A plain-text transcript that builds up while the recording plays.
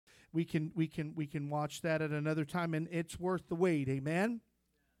we can watch that at another time, and it's worth the wait. Amen.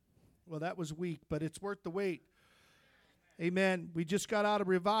 Well, that was weak, but it's worth the wait. Amen. We just got out of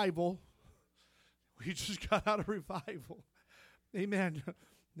revival. We just got out of revival. Amen.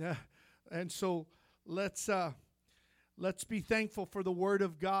 Yeah. And so let's be thankful for the Word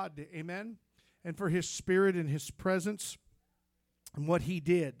of God. Amen. And for His Spirit and His presence and what He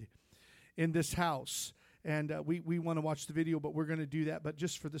did in this house. And we want to watch the video, but we're going to do that. But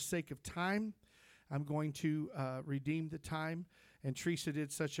just for the sake of time, I'm going to redeem the time. And Teresa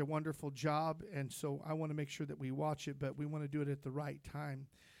did such a wonderful job. And so I want to make sure that we watch it, but we want to do it at the right time.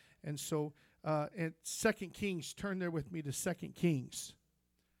 And so at 2 Kings, turn there with me to 2 Kings.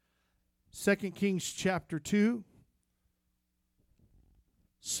 2 Kings chapter 2.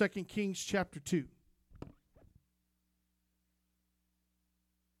 2 Kings chapter 2.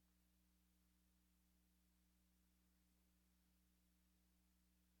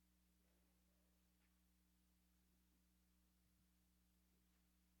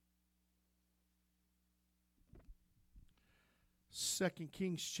 Second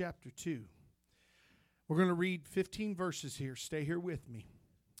Kings chapter 2. We're going to read 15 verses here. Stay here with me.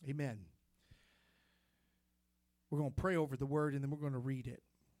 Amen. We're going to pray over the word and then we're going to read it.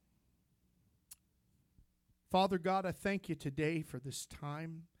 Father God, I thank you today for this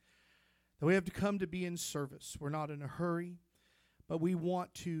time that we have to come to be in service. We're not in a hurry, but we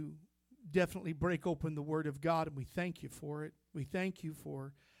want to definitely break open the Word of God, and we thank you for it. We thank you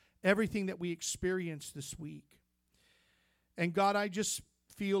for everything that we experienced this week. And God, I just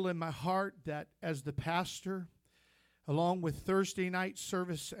feel in my heart that as the pastor, along with Thursday night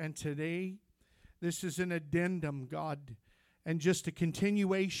service and today, this is an addendum, God, and just a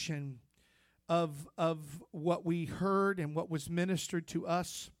continuation of what we heard and what was ministered to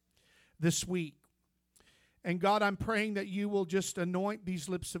us this week. And God, I'm praying that you will just anoint these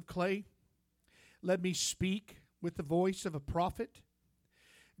lips of clay. Let me speak with the voice of a prophet.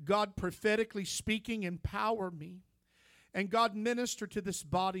 God, prophetically speaking, empower me. And God, minister to this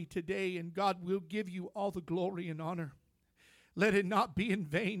body today, and God will give you all the glory and honor. Let it not be in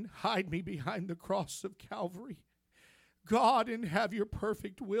vain. Hide me behind the cross of Calvary. God, and have your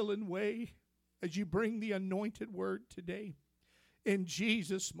perfect will and way as you bring the anointed word today. In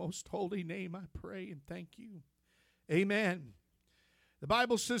Jesus' most holy name I pray and thank you. Amen. The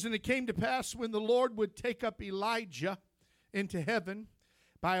Bible says, and it came to pass when the Lord would take up Elijah into heaven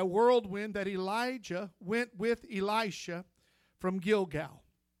by a whirlwind, that Elijah went with Elisha from Gilgal.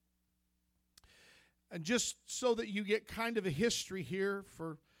 And just so that you get kind of a history here,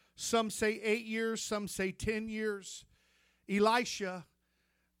 for some say 8 years, some say 10 years, Elisha,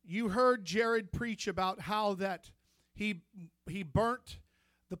 you heard Jared preach about how that he burnt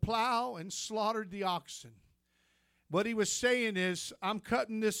the plow and slaughtered the oxen. What he was saying is, I'm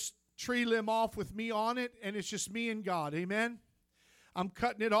cutting this tree limb off with me on it, and it's just me and God. Amen. I'm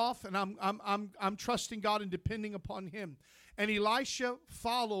cutting it off, and I'm trusting God and depending upon Him. And Elisha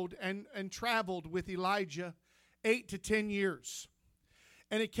followed and traveled with Elijah 8 to 10 years.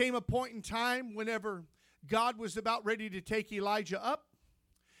 And it came a point in time whenever God was about ready to take Elijah up,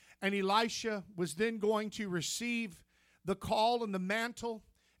 and Elisha was then going to receive the call and the mantle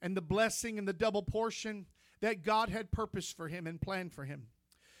and the blessing and the double portion that God had purposed for him and planned for him.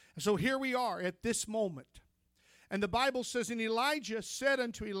 So here we are at this moment. And the Bible says, and Elijah said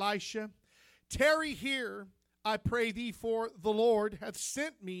unto Elisha, tarry here, I pray thee, for the Lord hath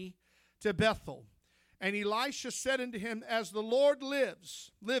sent me to Bethel. And Elisha said unto him, as the Lord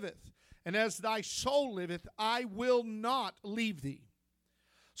liveth, and as thy soul liveth, I will not leave thee.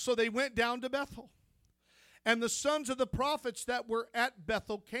 So they went down to Bethel. And the sons of the prophets that were at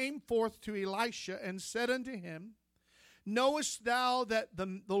Bethel came forth to Elisha and said unto him, knowest thou that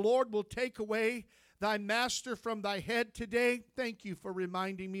the Lord will take away thy master from thy head today? Thank you for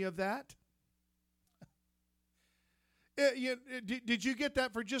reminding me of that. Did you get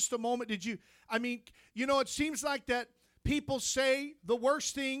that for just a moment? Did you? I mean, it seems like that people say the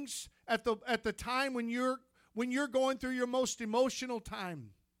worst things at the time when you're going through your most emotional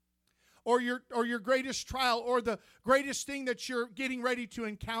time, or your greatest trial, or the greatest thing that you're getting ready to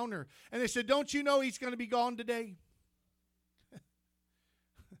encounter. And they said, don't you know he's going to be gone today?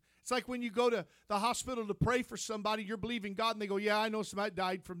 It's like when you go to the hospital to pray for somebody, you're believing God, and they go, yeah, I know somebody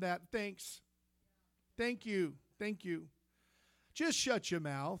died from that. Thanks. Thank you. Thank you. Just shut your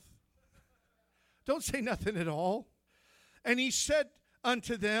mouth. Don't say nothing at all. And he said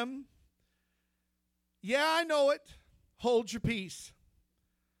unto them, yeah, I know it. Hold your peace.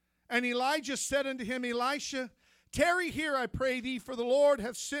 And Elijah said unto him, Elisha, tarry here, I pray thee, for the Lord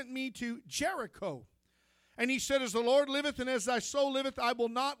hath sent me to Jericho. And he said, as the Lord liveth and as thy soul liveth, I will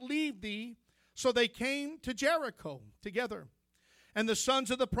not leave thee. So they came to Jericho together. And the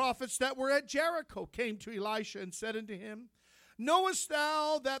sons of the prophets that were at Jericho came to Elisha and said unto him, knowest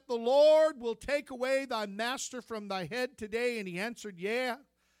thou that the Lord will take away thy master from thy head today? And he answered, yeah,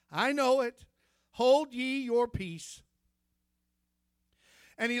 I know it. Hold ye your peace.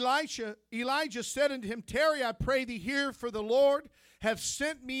 And Elijah said unto him, tarry, I pray thee here, for the Lord hath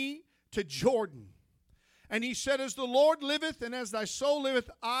sent me to Jordan. And he said, as the Lord liveth and as thy soul liveth,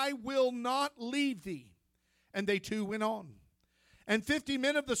 I will not leave thee. And they two went on. And 50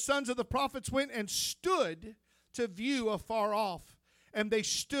 men of the sons of the prophets went and stood to view afar off. And they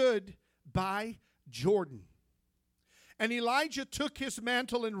stood by Jordan. And Elijah took his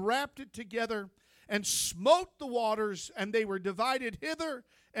mantle and wrapped it together and smote the waters, and they were divided hither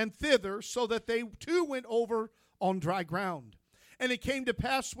and thither, so that they too went over on dry ground. And it came to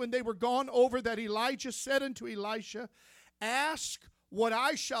pass when they were gone over that Elijah said unto Elisha, ask what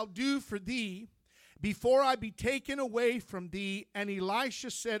I shall do for thee before I be taken away from thee. And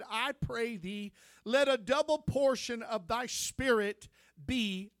Elisha said, I pray thee, let a double portion of thy spirit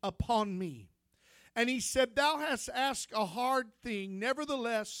be upon me. And he said, thou hast asked a hard thing.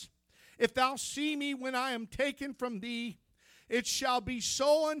 Nevertheless, if thou see me when I am taken from thee, it shall be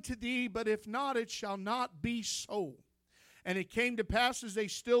so unto thee, but if not, it shall not be so. And it came to pass as they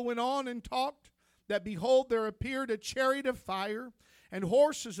still went on and talked, that behold, there appeared a chariot of fire and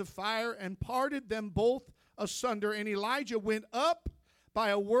horses of fire, and parted them both asunder. And Elijah went up by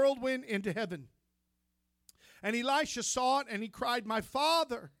a whirlwind into heaven. And Elisha saw it, and he cried, my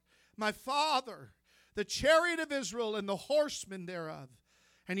father, the chariot of Israel and the horsemen thereof.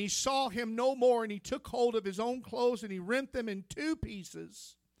 And he saw him no more, and he took hold of his own clothes, and he rent them in two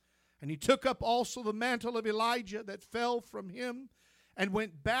pieces. And he took up also the mantle of Elijah that fell from him, and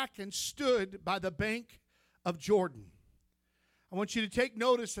went back and stood by the bank of Jordan. I want you to take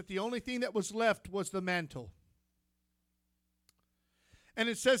notice that the only thing that was left was the mantle. And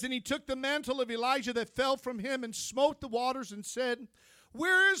it says, and he took the mantle of Elijah that fell from him, and smote the waters, and said,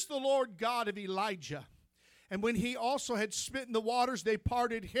 where is the Lord God of Elijah? And when he also had smitten the waters, they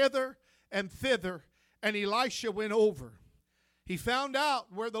parted hither and thither, and Elisha went over. He found out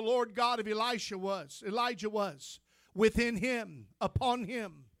where the Lord God of Elijah was, within him, upon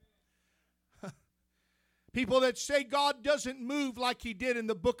him. People that say God doesn't move like he did in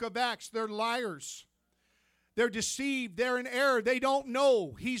the book of Acts, they're liars. They're deceived. They're in error. They don't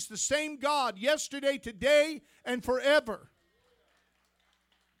know. He's the same God yesterday, today, and forever.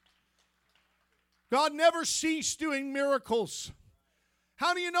 God never ceased doing miracles.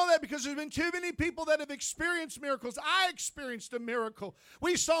 How do you know that? Because there's been too many people that have experienced miracles. I experienced a miracle.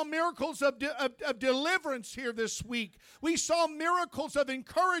 We saw miracles of deliverance here this week. We saw miracles of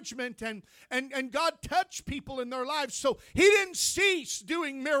encouragement, and God touched people in their lives. So he didn't cease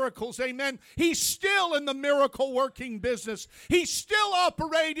doing miracles, amen. He's still in the miracle working business. He's still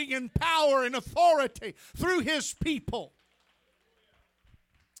operating in power and authority through his people.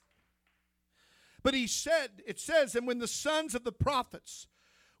 But it says, and when the sons of the prophets,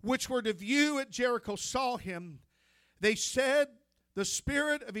 which were to view at Jericho, saw him, they said, the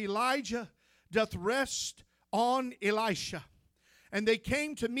spirit of Elijah doth rest on Elisha. And they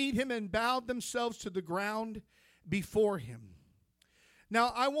came to meet him and bowed themselves to the ground before him.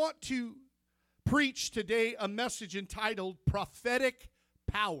 Now, I want to preach today a message entitled Prophetic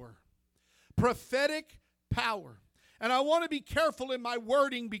Power. Prophetic Power. And I want to be careful in my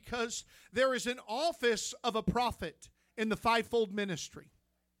wording, because there is an office of a prophet in the fivefold ministry.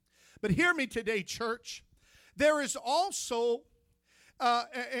 But hear me today, church. There is also,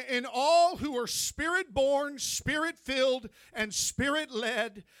 in all who are spirit-born, spirit-filled, and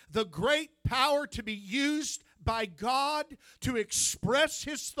spirit-led, the great power to be used by God to express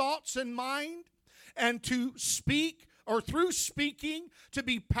his thoughts and mind, and to speak, or through speaking, to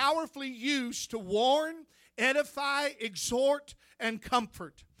be powerfully used to warn, edify, exhort, and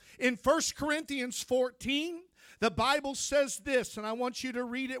comfort. In 1 Corinthians 14, the Bible says this, and I want you to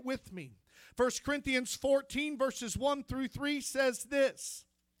read it with me. 1 Corinthians 14, verses 1 through 3 says this.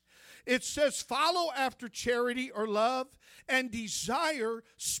 It says, follow after charity or love, and desire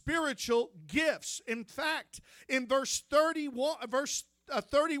spiritual gifts. In fact, in verse 31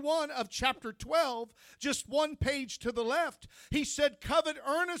 of chapter 12, just one page to the left, he said, covet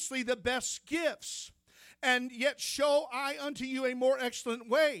earnestly the best gifts. and yet show I unto you a more excellent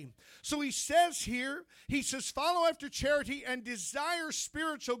way. So he says here, he says, follow after charity and desire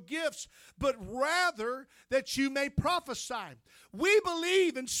spiritual gifts, but rather that you may prophesy. We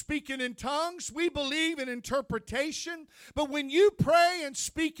believe in speaking in tongues. We believe in interpretation. But when you pray and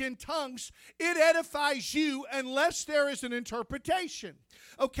speak in tongues, it edifies you unless there is an interpretation.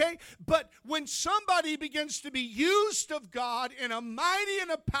 Okay? But when somebody begins to be used of God in a mighty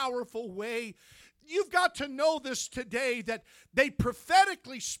and a powerful way, you've got to know this today, that they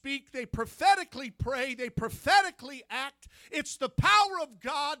prophetically speak, they prophetically pray, they prophetically act. It's the power of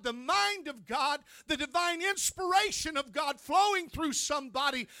God, the mind of God, the divine inspiration of God flowing through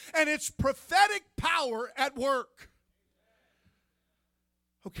somebody, and it's prophetic power at work.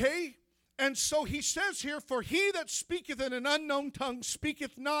 Okay? And so he says here, for he that speaketh in an unknown tongue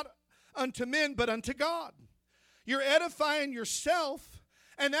speaketh not unto men, but unto God. You're edifying yourself,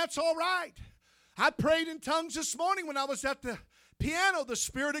 and that's all right. I prayed in tongues this morning when I was at the piano. The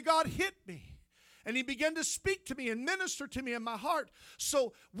Spirit of God hit me. And he began to speak to me and minister to me in my heart.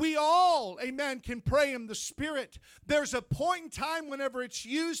 So we all, amen, can pray in the Spirit. There's a point in time whenever it's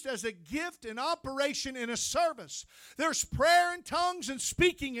used as a gift in operation in a service. There's prayer in tongues and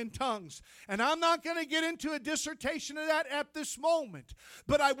speaking in tongues. And I'm not going to get into a dissertation of that at this moment.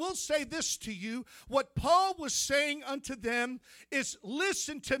 But I will say this to you. What Paul was saying unto them is,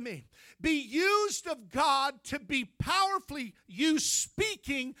 listen to me. Be used of God to be powerfully used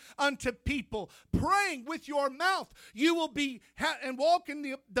speaking unto people, praying with your mouth. You will be and walk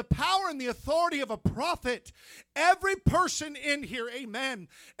in the power and the authority of a prophet. Every person in here, amen,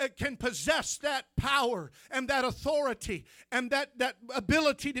 can possess that power and that authority and that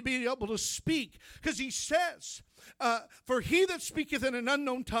ability to be able to speak. Because he says, for he that speaketh in an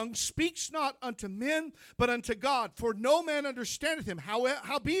unknown tongue speaks not unto men, but unto God. For no man understandeth him.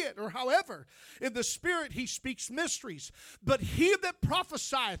 Howbeit, or however, in the Spirit he speaks mysteries. But he that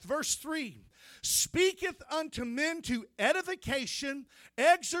prophesieth, verse 3, speaketh unto men to edification,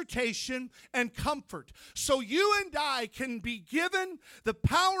 exhortation, and comfort. So you and I can be given the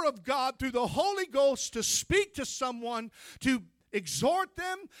power of God through the Holy Ghost to speak to someone, to exhort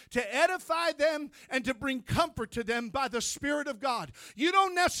them, to edify them, and to bring comfort to them by the Spirit of God. You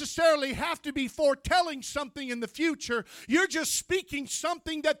don't necessarily have to be foretelling something in the future. You're just speaking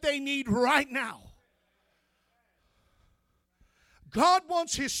something that they need right now. God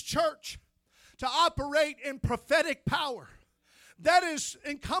wants His church to operate in prophetic power. That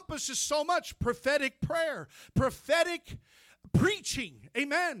encompasses so much: prophetic prayer, prophetic preaching.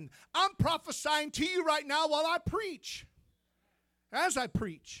 Amen. I'm prophesying to you right now while I preach. As I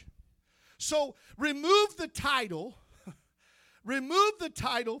preach. So remove the title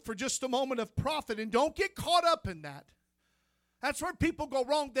for just a moment of prophet, and don't get caught up in that. That's where people go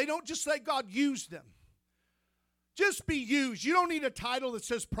wrong. They don't just let God use them. Just be used. You don't need a title that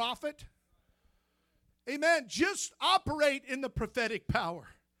says prophet. Amen. Just operate in the prophetic power.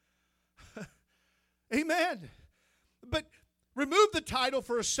 Amen. But remove the title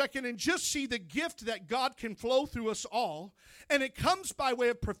for a second and just see the gift that God can flow through us all. And it comes by way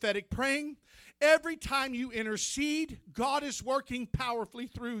of prophetic praying. Every time you intercede, God is working powerfully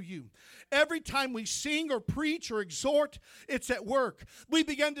through you. Every time we sing or preach or exhort, it's at work. We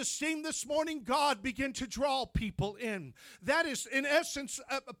began to sing this morning. God began to draw people in. That is, in essence,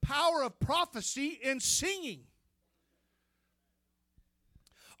 a power of prophecy in singing.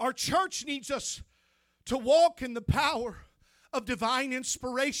 Our church needs us to walk in the power of divine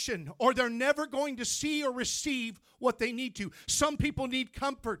inspiration, or they're never going to see or receive what they need to. Some people need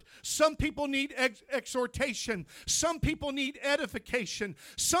comfort. Some people need exhortation. Some people need edification.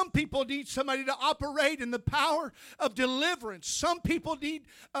 Some people need somebody to operate in the power of deliverance. Some people need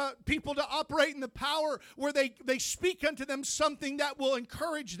people to operate in the power where they speak unto them something that will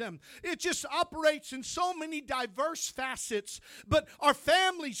encourage them. It just operates in so many diverse facets. But our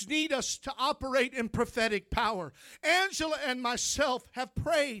families need us to operate in prophetic power. Angela and myself have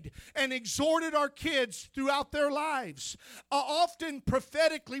prayed and exhorted our kids throughout their lives. Often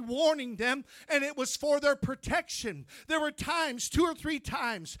prophetically warning them, and it was for their protection. There were times, 2 or 3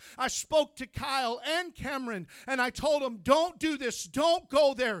 times, I spoke to Kyle and Cameron, and I told them, don't do this, don't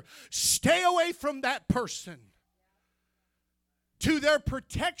go there, stay away from that person. To their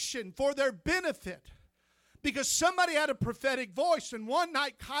protection, for their benefit. Because somebody had a prophetic voice, and one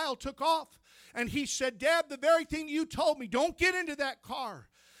night Kyle took off, and he said, Dad, the very thing you told me, don't get into that car.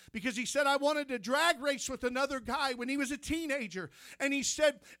 because he said, I wanted to drag race with another guy when he was a teenager. And he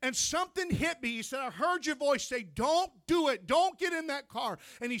said, and something hit me. He said, I heard your voice say, don't do it. Don't get in that car.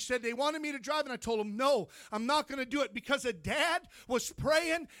 And he said, they wanted me to drive. And I told him, no, I'm not going to do it, because a dad was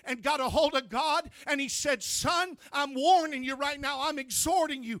praying and got a hold of God. And he said, son, I'm warning you right now. I'm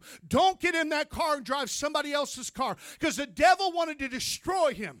exhorting you. Don't get in that car and drive somebody else's car, because the devil wanted to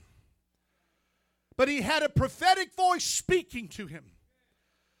destroy him. But he had a prophetic voice speaking to him.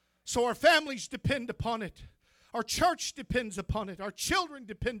 So our families depend upon it. Our church depends upon it. Our children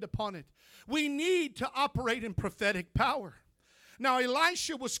depend upon it. We need to operate in prophetic power. Now,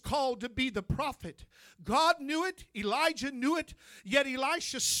 Elisha was called to be the prophet. God knew it. Elijah knew it. Yet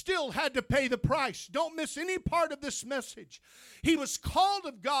Elisha still had to pay the price. Don't miss any part of this message. He was called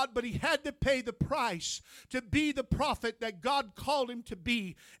of God, but he had to pay the price to be the prophet that God called him to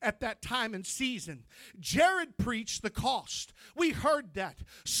be at that time and season. Jared preached the cost. We heard that.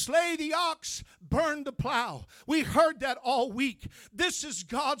 Slay the ox, burn the plow. We heard that all week. This is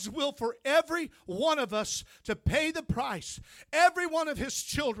God's will for every one of us, to pay the price. Every one of his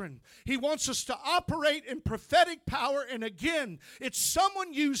children. He wants us to operate in prophetic power. And again, it's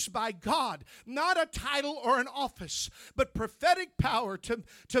someone used by God, not a title or an office, but prophetic power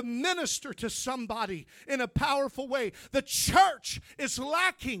to minister to somebody in a powerful way. The church is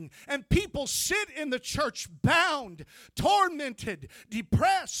lacking, and people sit in the church bound, tormented,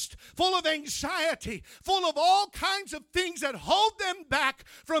 depressed, full of anxiety, full of all kinds of things that hold them back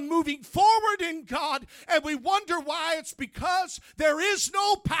from moving forward in God. And we wonder why. It's because there is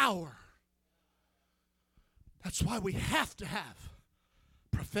no power. That's why we have to have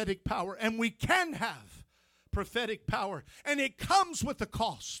prophetic power, and we can have prophetic power, and it comes with a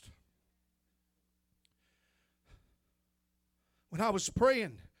cost. When I was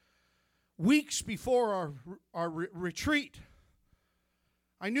praying weeks before our retreat,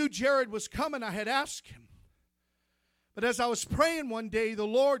 I knew Jared was coming. I had asked him. But as I was praying one day, the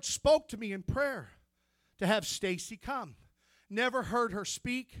Lord spoke to me in prayer to have Stacy come. Never heard her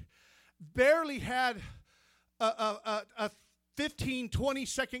speak. Barely had a 15,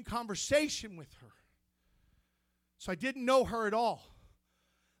 20-second conversation with her. So I didn't know her at all.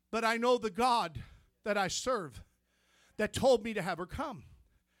 But I know the God that I serve that told me to have her come.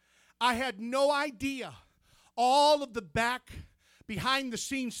 I had no idea all of the behind the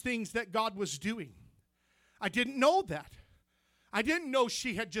scenes things that God was doing. I didn't know that. I didn't know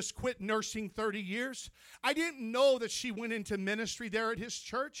she had just quit nursing 30 years. I didn't know that she went into ministry there at his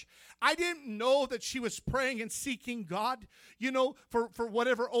church. I didn't know that she was praying and seeking God, for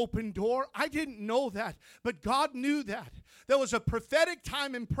whatever open door. I didn't know that, but God knew that. There was a prophetic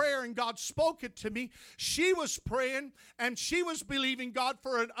time in prayer, and God spoke it to me. She was praying, and she was believing God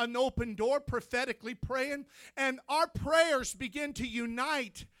for an open door, prophetically praying, and our prayers begin to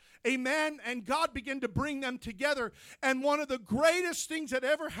unite. Amen. And God began to bring them together. And one of the greatest things that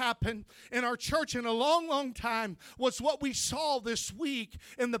ever happened in our church in a long, long time was what we saw this week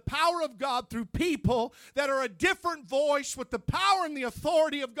in the power of God through people that are a different voice with the power and the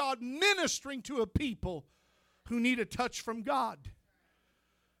authority of God ministering to a people who need a touch from God.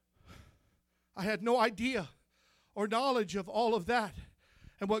 I had no idea or knowledge of all of that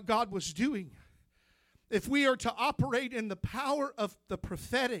and what God was doing. If we are to operate in the power of the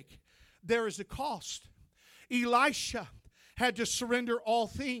prophetic, there is a cost. Elisha had to surrender all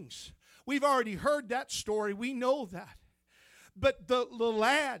things. We've already heard that story. We know that. But the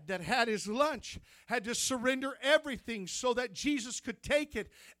lad that had his lunch had to surrender everything so that Jesus could take it.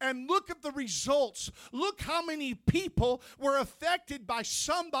 And look at the results. Look how many people were affected by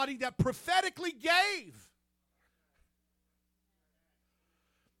somebody that prophetically gave.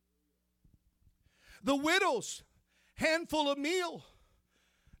 The widow's handful of meal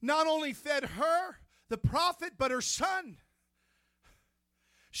not only fed her, the prophet, but her son.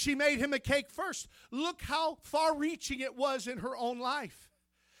 She made him a cake first. Look how far-reaching it was in her own life.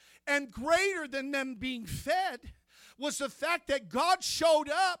 And greater than them being fed was the fact that God showed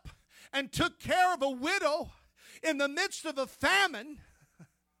up and took care of a widow in the midst of a famine.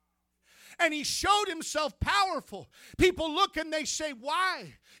 And he showed himself powerful. People look and they say,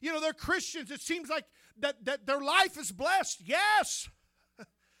 why? They're Christians. It seems like that their life is blessed. Yes,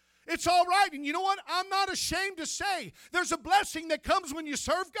 it's all right. And you know what? I'm not ashamed to say there's a blessing that comes when you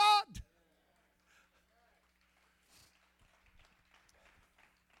serve God.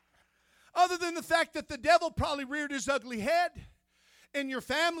 Other than the fact that the devil probably reared his ugly head in your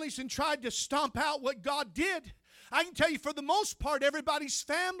families and tried to stomp out what God did. I can tell you, for the most part, everybody's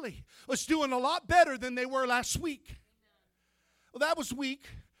family was doing a lot better than they were last week. Well, that was weak.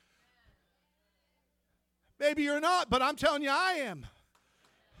 Maybe you're not, but I'm telling you I am.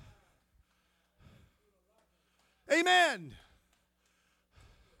 Amen.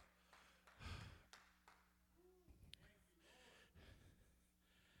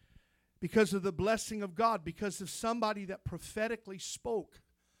 Because of the blessing of God, because of somebody that prophetically spoke.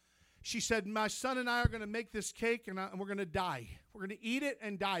 She said, my son and I are going to make this cake and we're going to die. We're going to eat it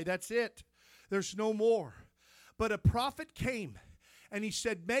and die. That's it. There's no more. But a prophet came and he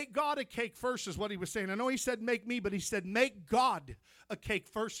said, make God a cake first is what he was saying. I know he said make me, but he said make God a cake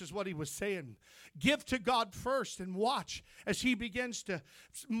first is what he was saying. Give to God first and watch as he begins to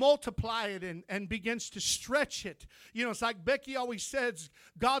multiply it and begins to stretch it. You know, it's like Becky always says,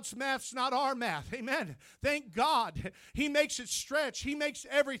 God's math's not our math. Amen. Thank God. He makes it stretch. He makes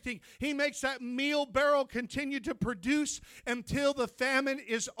everything. He makes that meal barrel continue to produce until the famine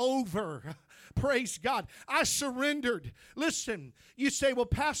is over. Praise God. I surrendered. Listen, you say, well,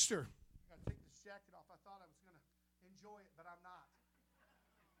 Pastor, I got to take this jacket off. I thought I was going to enjoy it, but I'm not.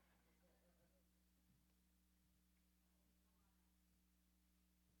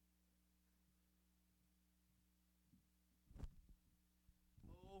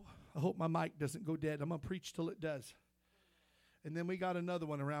 I hope my mic doesn't go dead. I'm going to preach till it does. And then we got another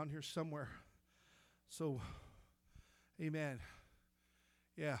one around here somewhere. So, amen.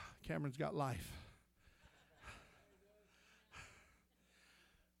 Yeah, Cameron's got life.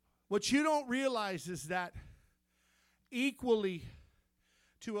 What you don't realize is that equally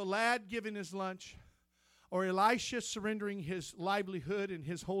to a lad giving his lunch, or Elisha surrendering his livelihood and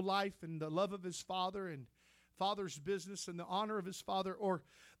his whole life and the love of his father and father's business and the honor of his father, or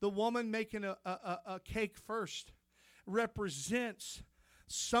the woman making a cake first, represents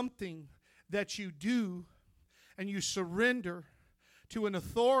something that you do and you surrender to an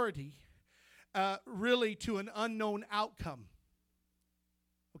authority, really to an unknown outcome.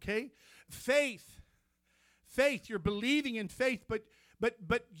 Okay? Faith, you're believing in faith, but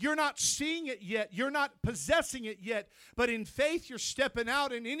you're not seeing it yet. You're not possessing it yet. But in faith, you're stepping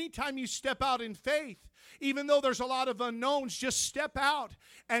out. And anytime you step out in faith, even though there's a lot of unknowns, just step out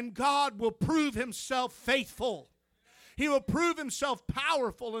and God will prove himself faithful. He will prove himself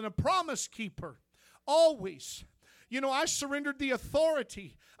powerful and a promise keeper. Always. You know, I surrendered the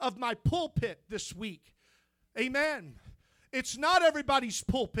authority of my pulpit this week. Amen. It's not everybody's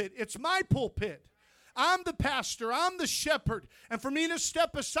pulpit. It's my pulpit. I'm the pastor. I'm the shepherd. And for me to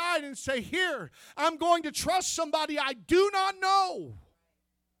step aside and say, here, I'm going to trust somebody I do not know.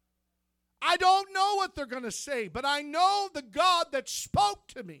 I don't know what they're going to say, but I know the God that spoke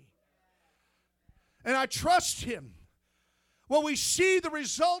to me. And I trust him. Well, we see the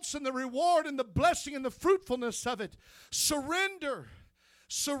results and the reward and the blessing and the fruitfulness of it. Surrender.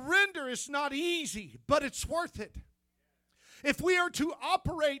 Surrender is not easy, but it's worth it. If we are to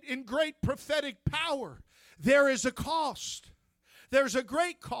operate in great prophetic power, there is a cost. There's a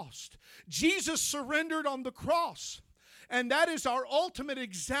great cost. Jesus surrendered on the cross. And that is our ultimate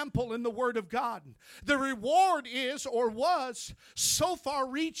example in the Word of God. The reward is, or was, so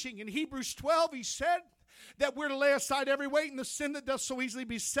far-reaching. In Hebrews 12, he said that we're to lay aside every weight and the sin that does so easily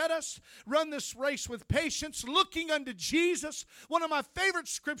beset us. Run this race with patience, looking unto Jesus. One of my favorite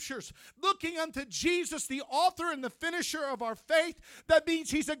scriptures, looking unto Jesus, the author and the finisher of our faith. That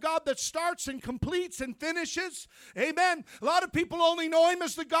means he's a God that starts and completes and finishes. Amen. A lot of people only know him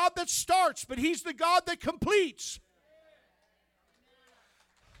as the God that starts, but he's the God that completes.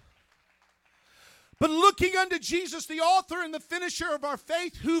 But looking unto Jesus, the author and the finisher of our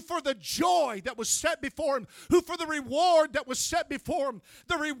faith, who for the joy that was set before him, who for the reward that was set before him,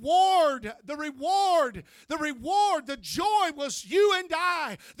 the joy was you and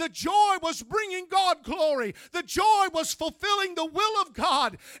I. The joy was bringing God glory. The joy was fulfilling the will of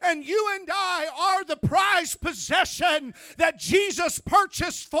God. And you and I are the prized possession that Jesus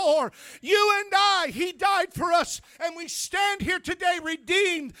purchased for. You and I, he died for us. And we stand here today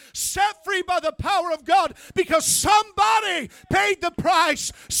redeemed, set free by the power of God, because somebody paid the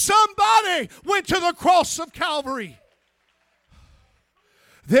price. Somebody went to the cross of Calvary.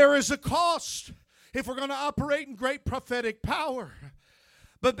 There is a cost if we're going to operate in great prophetic power.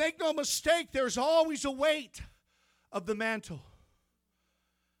 But make no mistake, there's always a weight of the mantle.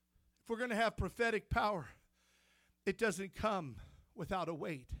 If we're going to have prophetic power, it doesn't come without a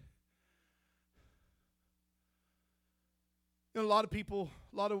weight. You know, a lot of people,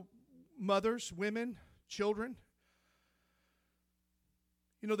 a lot of mothers, women, children,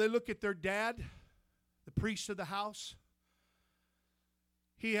 you know, they look at their dad, the priest of the house.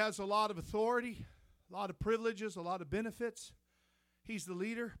 He has a lot of authority, a lot of privileges, a lot of benefits. He's the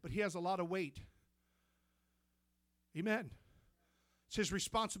leader, but he has a lot of weight. Amen. It's his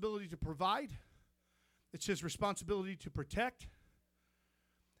responsibility to provide. It's his responsibility to protect.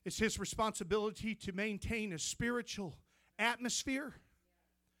 It's his responsibility to maintain a spiritual atmosphere.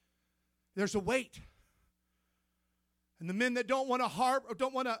 There's a weight. And the men that don't want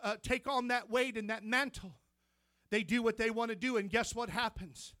to take on that weight and that mantle, they do what they want to do. And guess what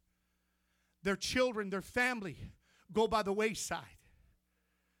happens? Their children, their family go by the wayside.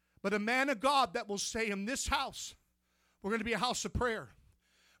 But a man of God that will say, in this house, we're going to be a house of prayer.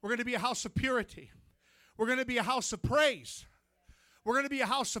 We're going to be a house of purity. We're going to be a house of praise. We're going to be a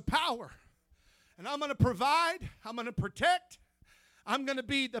house of power. And I'm going to provide. I'm going to protect. I'm going to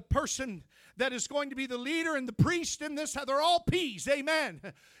be the person that is going to be the leader and the priest in this. They're all P's. Amen.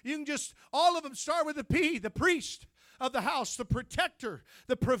 You can just, all of them start with a P. The priest of the house, the protector,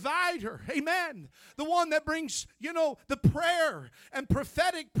 the provider. Amen. The one that brings, the prayer and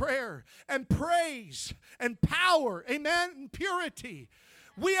prophetic prayer and praise and power. Amen. And purity.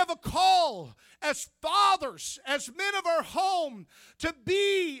 We have a call as fathers, as men of our home, to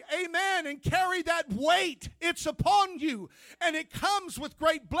be, amen, and carry that weight. It's upon you, and it comes with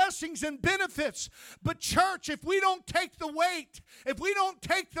great blessings and benefits. But church, if we don't take the weight, if we don't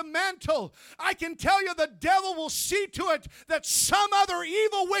take the mantle, I can tell you the devil will see to it that some other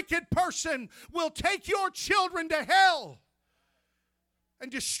evil, wicked person will take your children to hell and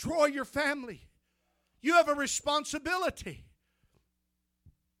destroy your family. You have a responsibility.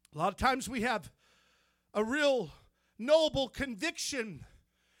 A lot of times we have a real noble conviction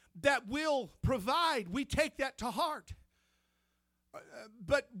that will provide. We take that to heart.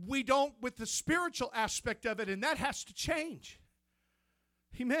 But we don't with the spiritual aspect of it, and that has to change.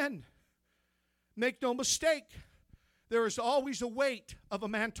 Amen. Make no mistake, there is always a weight of a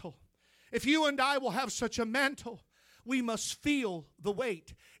mantle. If you and I will have such a mantle, we must feel the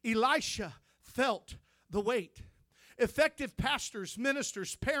weight. Elisha felt the weight. Effective pastors,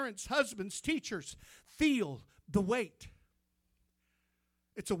 ministers, parents, husbands, teachers feel the weight.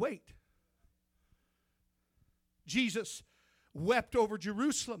 It's a weight. Jesus wept over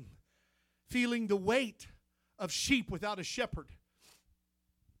Jerusalem, feeling the weight of sheep without a shepherd.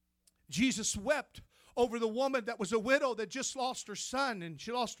 Jesus wept over the woman that was a widow that just lost her son and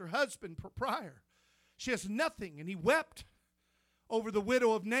she lost her husband prior. She has nothing, and he wept over the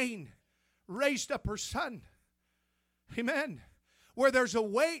widow of Nain, raised up her son. Amen. Where there's a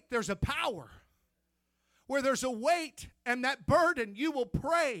weight, there's a power. Where there's a weight and that burden, you will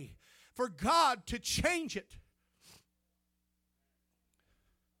pray for God to change it.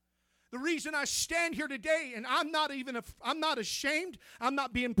 The reason I stand here today, and I'm not ashamed, I'm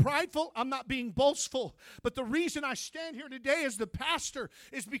not being prideful, I'm not being boastful, but the reason I stand here today as the pastor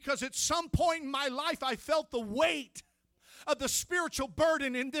is because at some point in my life I felt the weight of the spiritual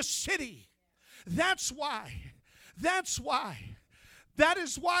burden in this city. That's why. That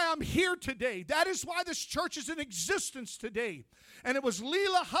is why I'm here today. That is why this church is in existence today. And it was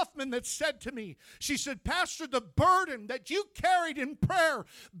Leela Huffman that said to me, she said, Pastor, the burden that you carried in prayer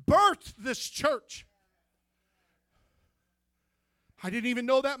birthed this church. I didn't even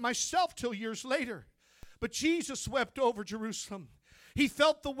know that myself till years later. But Jesus wept over Jerusalem. He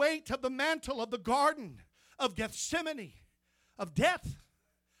felt the weight of the mantle of the garden of Gethsemane, of death.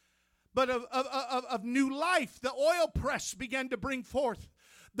 But of new life. The oil press began to bring forth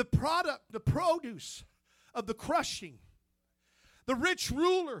the produce of the crushing. The rich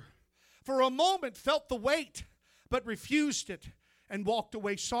ruler, for a moment, felt the weight, but refused it and walked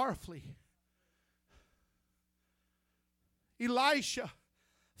away sorrowfully. Elisha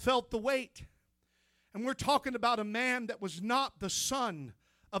felt the weight. And we're talking about a man that was not the son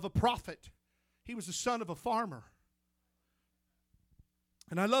of a prophet. He was the son of a farmer.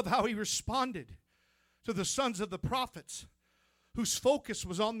 And I love how he responded to the sons of the prophets, whose focus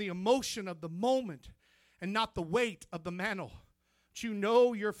was on the emotion of the moment and not the weight of the mantle. But you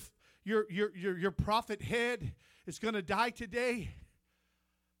know your prophet head is going to die today.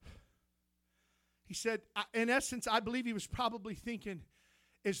 He said, in essence, I believe he was probably thinking,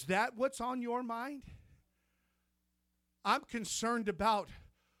 is that what's on your mind? I'm concerned about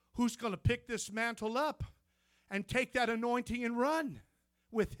who's going to pick this mantle up and take that anointing and run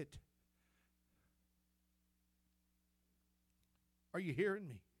with it. Are you hearing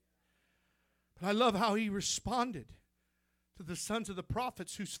me? But I love how he responded to the sons of the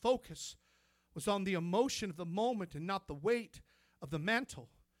prophets whose focus was on the emotion of the moment and not the weight of the mantle.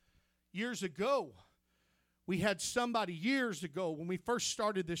 Years ago, we had somebody, years ago, when we first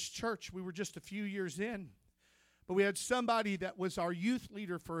started this church, we were just a few years in, but we had somebody that was our youth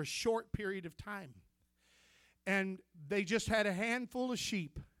leader for a short period of time. And they just had a handful of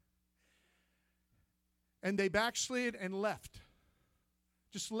sheep. And they backslid and left.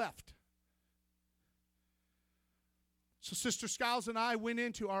 Just left. So Sister Skiles and I went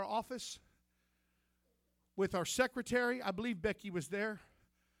into our office with our secretary. I believe Becky was there.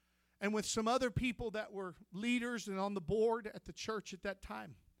 And with some other people that were leaders and on the board at the church at that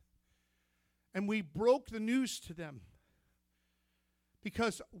time. And we broke the news to them.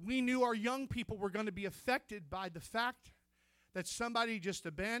 Because we knew our young people were going to be affected by the fact that somebody just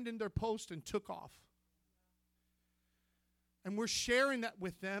abandoned their post and took off. And we're sharing that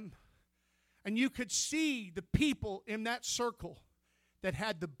with them. And you could see the people in that circle that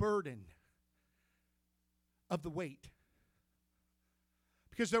had the burden of the weight.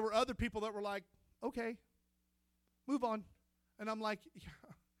 Because there were other people that were like, okay, move on. And I'm like,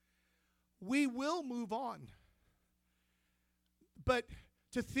 yeah, we will move on. But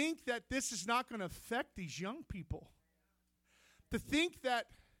to think that this is not going to affect these young people, to think that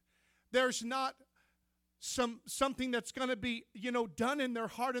there's not something that's going to be, done in their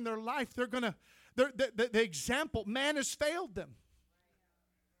heart and their life, the example, man has failed them.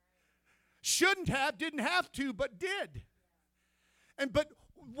 Shouldn't have, didn't have to, but did. But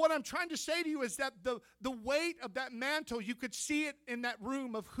what I'm trying to say to you is that the weight of that mantle, you could see it in that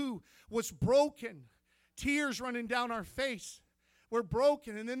room of who was broken, tears running down our face. We're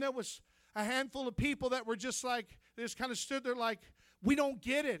broken. And then there was a handful of people that were just like, they just kind of stood there like, we don't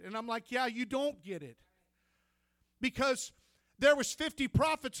get it. And I'm like, yeah, you don't get it. Because there was 50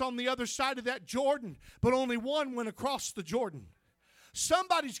 prophets on the other side of that Jordan, but only one went across the Jordan.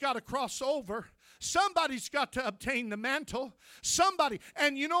 Somebody's got to cross over. Somebody's got to obtain the mantle. Somebody.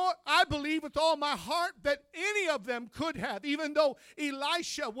 And you know what? I believe with all my heart that any of them could have, even though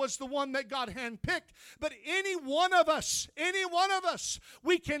Elisha was the one that God handpicked. But any one of us,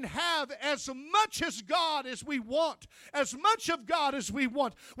 we can have as much as God as we want, as much of God as we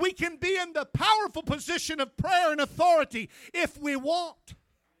want. We can be in the powerful position of prayer and authority if we want.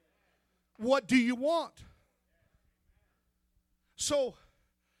 What do you want? So,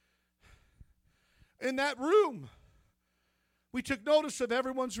 in that room, we took notice of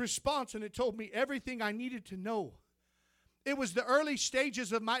everyone's response, and it told me everything I needed to know. It was the early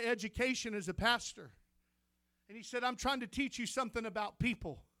stages of my education as a pastor. And he said, I'm trying to teach you something about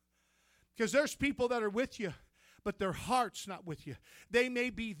people. Because there's people that are with you, but their heart's not with you. They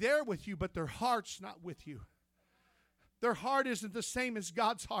may be there with you, but their heart's not with you. Their heart isn't the same as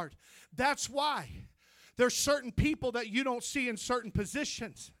God's heart. That's why there's certain people that you don't see in certain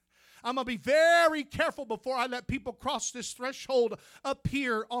positions. I'm going to be very careful before I let people cross this threshold up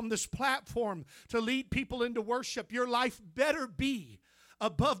here on this platform to lead people into worship. Your life better be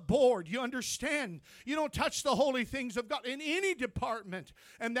above board. You understand? You don't touch the holy things of God in any department.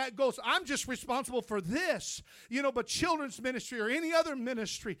 And that goes, I'm just responsible for this. But children's ministry or any other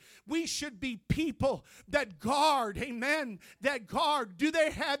ministry, we should be people that guard. Amen. That guard. Do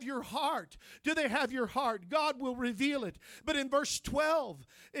they have your heart? Do they have your heart? God will reveal it. But in verse 12,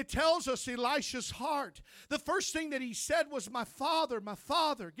 it tells us Elisha's heart. The first thing that he said was, my father, my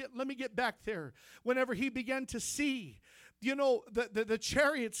father. Let me get back there. Whenever he began to see, the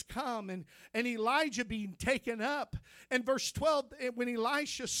chariots come and Elijah being taken up. And verse 12, when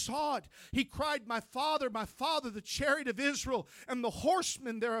Elisha saw it, he cried, my father, the chariot of Israel, and the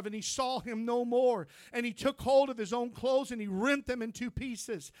horsemen thereof, and he saw him no more. And he took hold of his own clothes and he rent them in two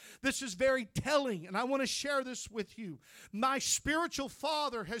pieces. This is very telling, and I want to share this with you. My spiritual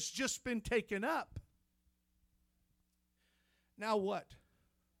father has just been taken up. Now what?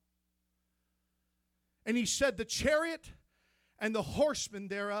 And he said, the chariot and the horsemen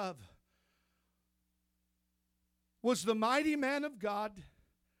thereof was the mighty man of God,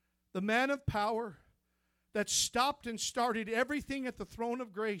 the man of power that stopped and started everything at the throne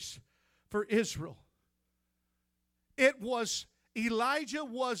of grace for Israel. Elijah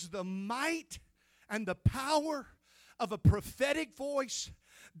was the might and the power of a prophetic voice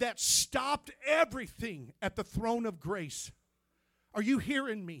that stopped everything at the throne of grace. Are you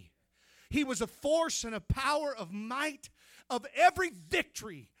hearing me? He was a force and a power of might of every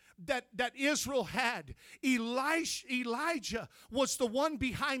victory that Israel had. Elijah was the one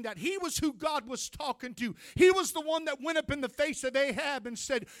behind that. He was who God was talking to. He was the one that went up in the face of Ahab and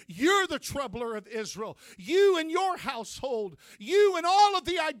said, you're the troubler of Israel. You and your household. You and all of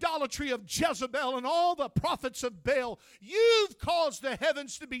the idolatry of Jezebel and all the prophets of Baal. You've caused the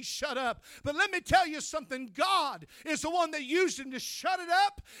heavens to be shut up. But let me tell you something. God is the one that used him to shut it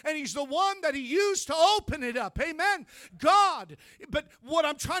up, and he's the one that he used to open it up. Amen. God. But what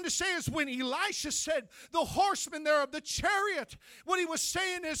I'm trying to say is when Elisha said the horsemen thereof, the chariot, what he was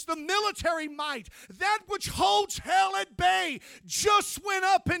saying is the military might, that which holds hell at bay, just went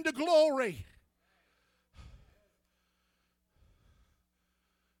up into glory.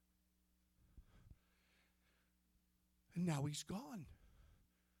 Now he's gone.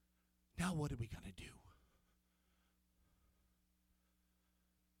 Now what are we going to do?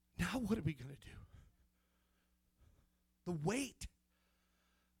 Now what are we going to do? The weight.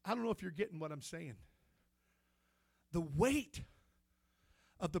 I don't know if you're getting what I'm saying. The weight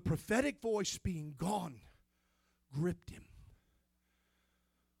of the prophetic voice being gone gripped him.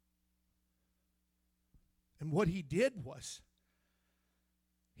 And what he did was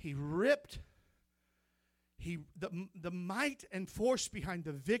he ripped the might and force behind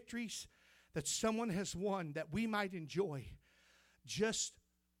the victories that someone has won that we might enjoy just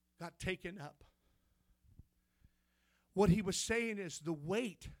got taken up. What he was saying is the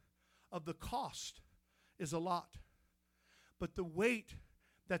weight of the cost is a lot. But the weight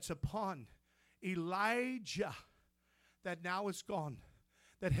that's upon Elijah that now is gone,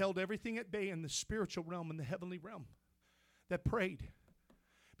 that held everything at bay in the spiritual realm and the heavenly realm, that prayed.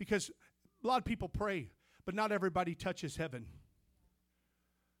 Because a lot of people pray, but not everybody touches heaven.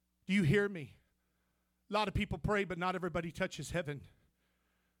 Do you hear me? A lot of people pray, but not everybody touches heaven.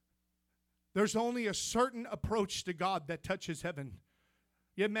 There's only a certain approach to God that touches heaven.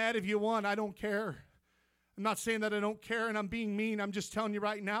 Get mad if you want, I don't care. I'm not saying that I don't care and I'm being mean. I'm just telling you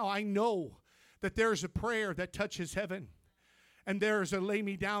right now, I know that there's a prayer that touches heaven. And there's a lay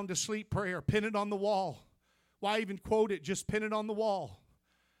me down to sleep prayer. Pin it on the wall. Why even quote it? Just pin it on the wall.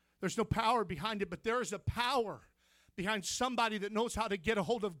 There's no power behind it, but there is a power behind somebody that knows how to get a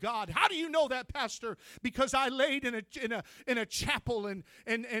hold of God. How do you know that, Pastor? Because I laid in a chapel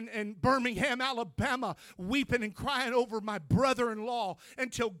in Birmingham, Alabama, weeping and crying over my brother-in-law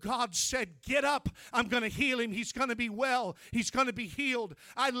until God said, get up, I'm going to heal him. He's going to be well. He's going to be healed.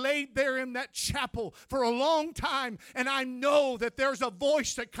 I laid there in that chapel for a long time, and I know that there's a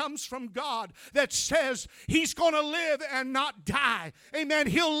voice that comes from God that says he's going to live and not die. Amen.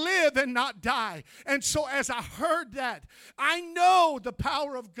 He'll live and not die. And so as I heard that, I know the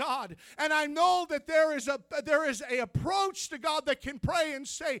power of God, and I know that there is a approach to God that can pray and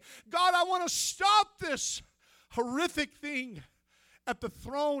say, God, I want to stop this horrific thing at the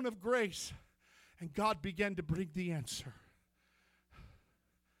throne of grace. And God began to bring the answer.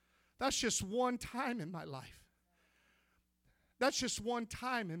 That's just one time in my life. That's just one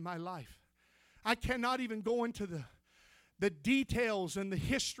time in my life. I cannot even go into the details and the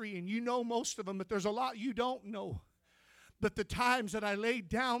history, and you know most of them, but there's a lot you don't know. But the times that I laid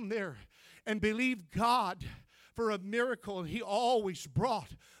down there and believed God for a miracle, and He always brought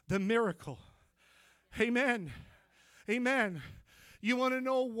the miracle. Amen. Amen. You want to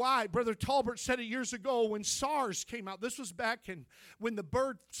know why? Brother Talbert said it years ago when SARS came out. This was back when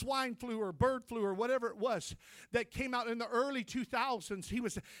the swine flu or bird flu or whatever it was that came out in the early 2000s. He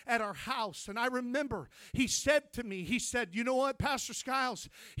was at our house, and I remember he said to me, he said, you know what, Pastor Skiles?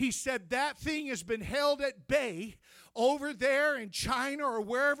 He said, that thing has been held at bay over there in China or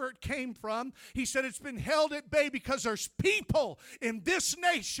wherever it came from. He said it's been held at bay because there's people in this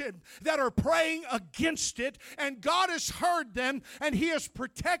nation that are praying against it, and God has heard them, and He has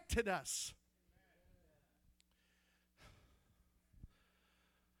protected us.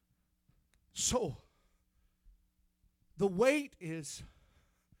 So, the weight is,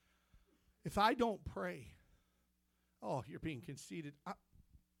 if I don't pray, oh, you're being conceited.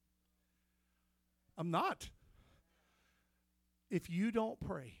 I'm not. If you don't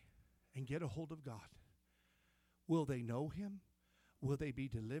pray and get a hold of God, will they know Him? Will they be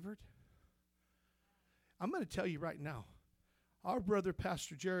delivered? I'm going to tell you right now, our brother,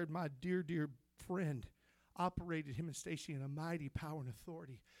 Pastor Jared, my dear, dear friend, operated him and Stacy in a mighty power and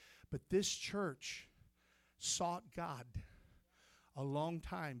authority. But this church sought God a long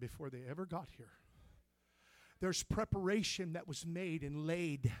time before they ever got here. There's preparation that was made and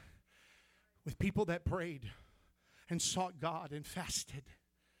laid with people that prayed and sought God and fasted.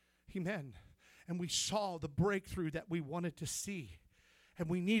 Amen. And we saw the breakthrough that we wanted to see and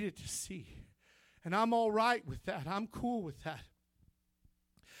we needed to see. And I'm all right with that. I'm cool with that.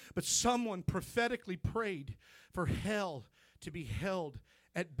 But someone prophetically prayed for hell to be held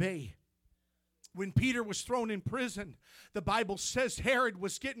at bay. When Peter was thrown in prison, the Bible says Herod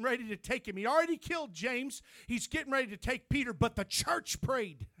was getting ready to take him. He already killed James. He's getting ready to take Peter, but the church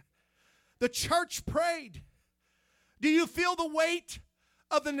prayed. The church prayed. Do you feel the weight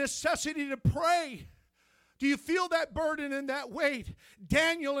of the necessity to pray? Do you feel that burden and that weight?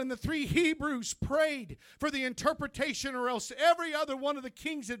 Daniel and the 3 Hebrews prayed for the interpretation, or else every other one of the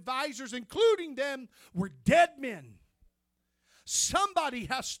king's advisors, including them, were dead men. Somebody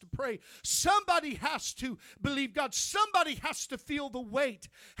has to pray. Somebody has to believe God. Somebody has to feel the weight.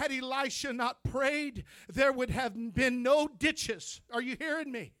 Had Elisha not prayed, there would have been no ditches. Are you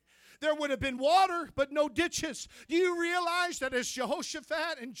hearing me? There would have been water, but no ditches. Do you realize that as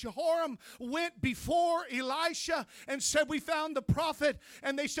Jehoshaphat and Jehoram went before Elisha and said, we found the prophet,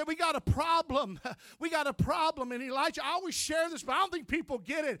 and they said, we got a problem. We got a problem. And Elijah, I always share this, but I don't think people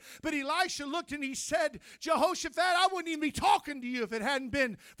get it. But Elisha looked and he said, Jehoshaphat, I wouldn't even be talking to you if it hadn't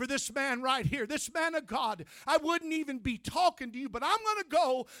been for this man right here, this man of God. I wouldn't even be talking to you, but I'm going to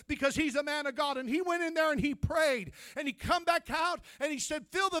go because he's a man of God. And he went in there and he prayed, and he come back out and he said,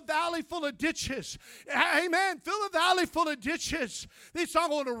 fill the valley full of ditches. Amen. Fill the valley full of ditches. It's not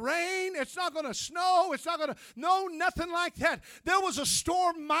going to rain. It's not going to snow. It's not going to, no, nothing like that. There was a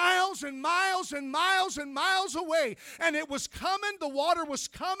storm miles and miles and miles and miles away, and it was coming. The water was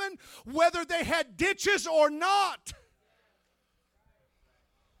coming, whether they had ditches or not.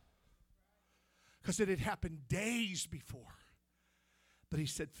 Because it had happened days before. But he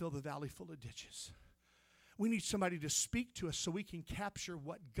said, fill the valley full of ditches. We need somebody to speak to us so we can capture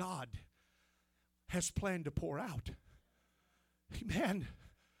what God has planned to pour out. Amen.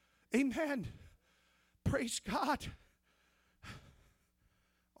 Amen. Praise God.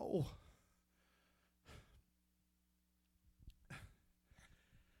 Oh.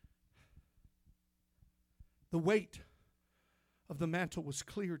 The weight of the mantle was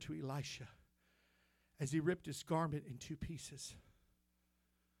clear to Elisha as he ripped his garment in two pieces.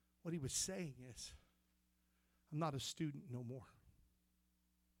 What he was saying is, I'm not a student no more.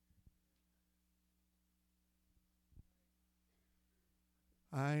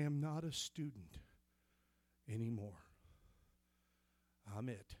 I am not a student anymore. I'm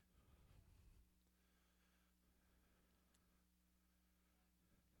it.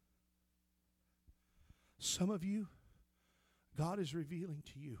 Some of you, God is revealing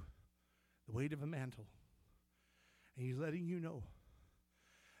to you the weight of a mantle. And He's letting you know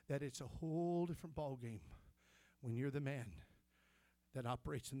that it's a whole different ballgame when you're the man that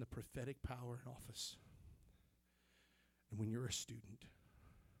operates in the prophetic power and office, and when you're a student.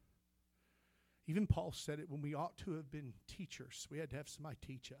 Even Paul said it when we ought to have been teachers. We had to have somebody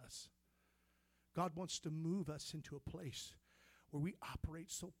teach us. God wants to move us into a place where we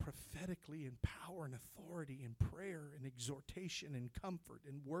operate so prophetically in power and authority and prayer and exhortation and comfort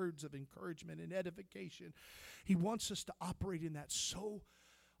and words of encouragement and edification. He wants us to operate in that so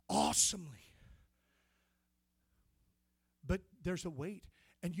awesomely. But there's a weight.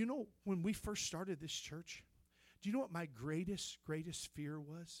 And you know, when we first started this church, do you know what my greatest fear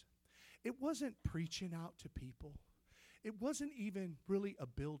was? It wasn't preaching out to people. It wasn't even really a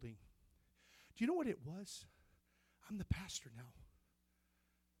building. Do you know what it was? I'm the pastor now.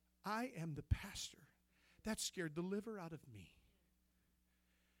 I am the pastor. That scared the liver out of me.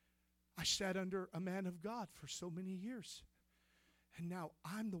 I sat under a man of God for so many years. And now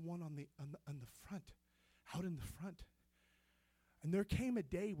I'm the one on the front, out in the front. And there came a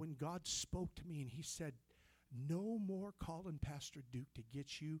day when God spoke to me and He said, no more calling Pastor Duke to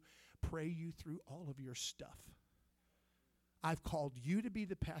get you, pray you through all of your stuff. I've called you to be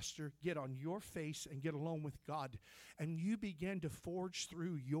the pastor, get on your face and get alone with God. And you begin to forge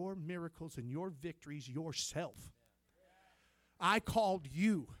through your miracles and your victories yourself. I called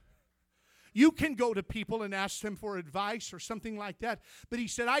you. You can go to people and ask them for advice or something like that. But He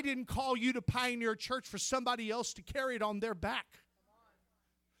said, I didn't call you to pioneer church for somebody else to carry it on their back.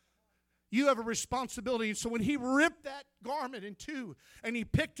 You have a responsibility. And so when He ripped that garment in two and He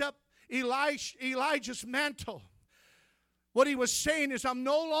picked up Elijah's mantle, what He was saying is, I'm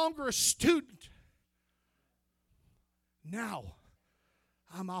no longer a student. Now,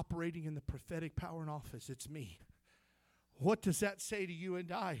 I'm operating in the prophetic power and office. It's me. What does that say to you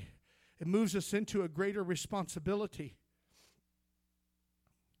and I? It moves us into a greater responsibility.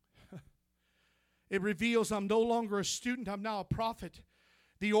 It reveals I'm no longer a student. I'm now a prophet.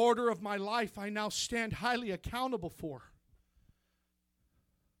 The order of my life I now stand highly accountable for.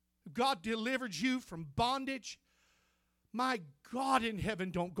 God delivered you from bondage. My God in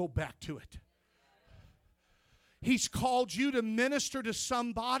heaven, don't go back to it. He's called you to minister to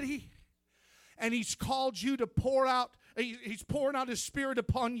somebody, and He's called you to pour out, He's pouring out His Spirit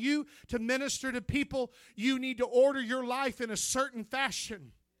upon you to minister to people. You need to order your life in a certain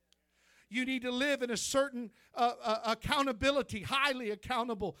fashion. You need to live in a certain accountability, highly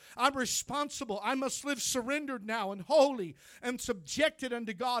accountable. I'm responsible. I must live surrendered now and holy and subjected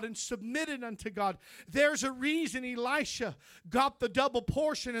unto God and submitted unto God. There's a reason Elisha got the double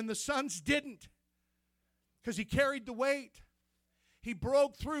portion and the sons didn't. Because he carried the weight. He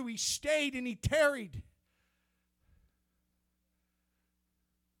broke through. He stayed and he tarried.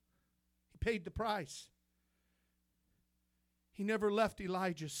 He paid the price. He never left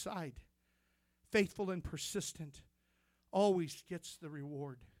Elijah's side. Faithful and persistent always gets the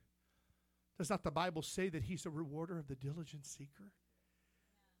reward. Does not the Bible say that He's a rewarder of the diligent seeker?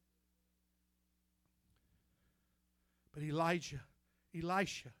 But Elisha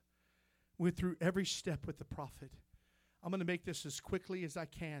went through every step with the prophet. I'm going to make this as quickly as I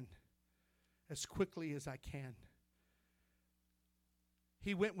can. As quickly as I can.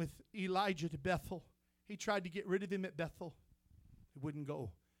 He went with Elijah to Bethel. He tried to get rid of him at Bethel. He wouldn't go.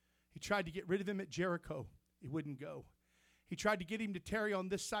 He tried to get rid of him at Jericho. He wouldn't go. He tried to get him to tarry on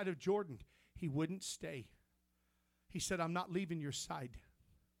this side of Jordan. He wouldn't stay. He said, I'm not leaving your side.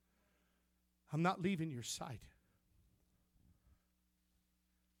 I'm not leaving your side.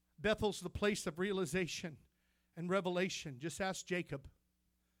 Bethel's the place of realization and revelation. Just ask Jacob.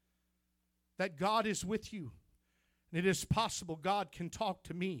 That God is with you. And it is possible God can talk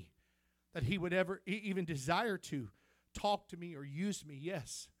to me. That He would ever even desire to talk to me or use me.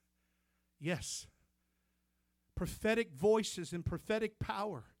 Yes. Yes. Prophetic voices and prophetic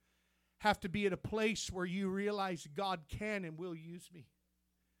power have to be at a place where you realize God can and will use me.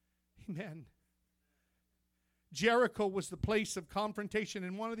 Amen. Jericho was the place of confrontation.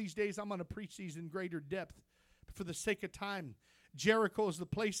 And one of these days I'm going to preach these in greater depth. But for the sake of time, Jericho is the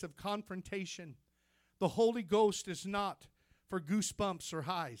place of confrontation. The Holy Ghost is not for goosebumps or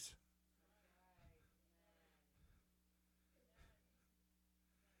highs.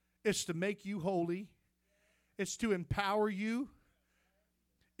 It's to make you holy. It's to empower you.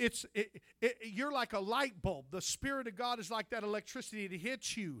 You're like a light bulb. The Spirit of God is like that electricity. It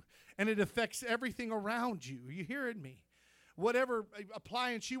hits you, and it affects everything around you. Are you hearing me? Whatever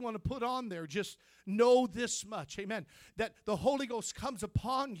appliance you want to put on there, just know this much. Amen. That the Holy Ghost comes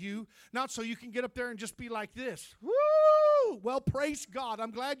upon you, not so you can get up there and just be like this. Woo! Well, praise God.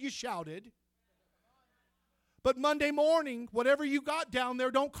 I'm glad you shouted. But Monday morning, whatever you got down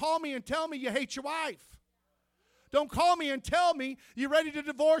there, don't call me and tell me you hate your wife. Don't call me and tell me you're ready to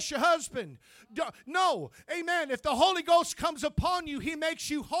divorce your husband. No. Amen. If the Holy Ghost comes upon you, He makes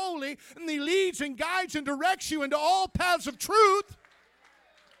you holy, and He leads and guides and directs you into all paths of truth.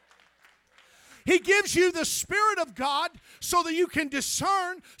 He gives you the Spirit of God so that you can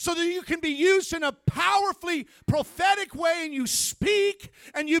discern, so that you can be used in a powerfully prophetic way, and you speak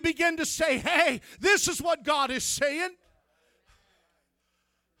and you begin to say, hey, this is what God is saying.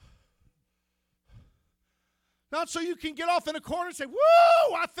 Not so you can get off in a corner and say,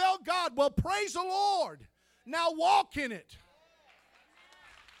 woo, I felt God. Well, praise the Lord. Now walk in it.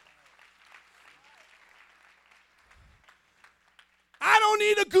 I don't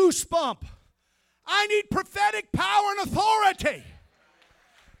need a goosebump. I need prophetic power and authority.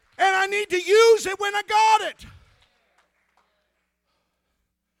 And I need to use it when I got it.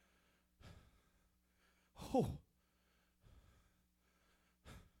 Oh.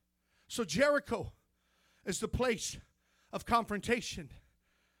 So Jericho is the place of confrontation.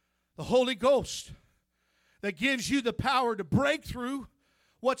 The Holy Ghost that gives you the power to break through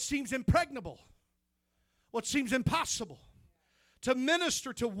what seems impregnable, what seems impossible, to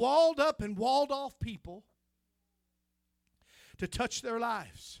minister to walled up and walled off people, to touch their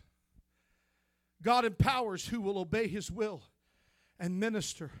lives. God empowers who will obey His will and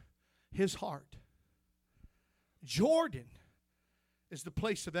minister His heart. Jordan is the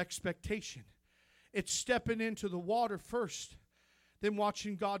place of expectation. It's stepping into the water first, then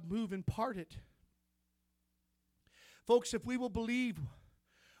watching God move and part it. Folks, if we will believe,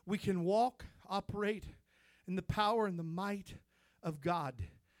 we can walk, operate in the power and the might of God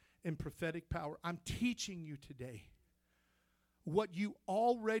in prophetic power. I'm teaching you today what you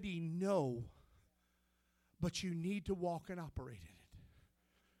already know, but you need to walk and operate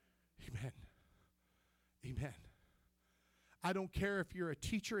in it. Amen. Amen. I don't care if you're a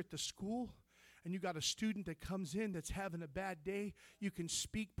teacher at the school and you got a student that comes in that's having a bad day, you can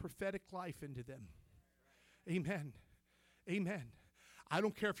speak prophetic life into them. Amen. Amen. I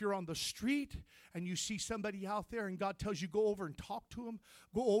don't care if you're on the street and you see somebody out there and God tells you go over and talk to them,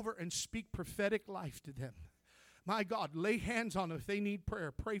 go over and speak prophetic life to them. My God, lay hands on them if they need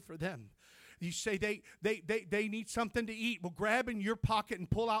prayer. Pray for them. You say they need something to eat. Well, grab in your pocket and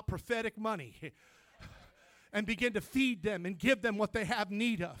pull out prophetic money and begin to feed them and give them what they have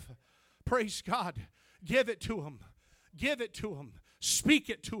need of. Praise God. Give it to them. Give it to them. Speak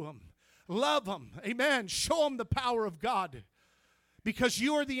it to them. Love them. Amen. Show them the power of God. Because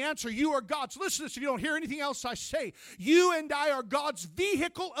you are the answer. You are God's. Listen to this if you don't hear anything else I say. You and I are God's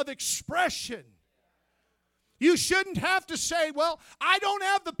vehicle of expression. You shouldn't have to say, well, I don't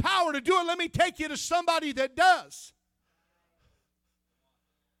have the power to do it. Let me take you to somebody that does.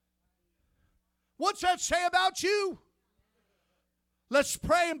 What's that say about you? Let's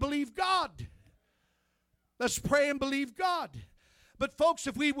pray and believe God. Let's pray and believe God. But folks,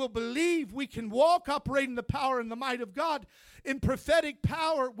 if we will believe we can walk, operate in the power and the might of God, in prophetic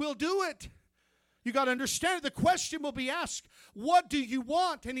power, we'll do it. You got to understand, the question will be asked, what do you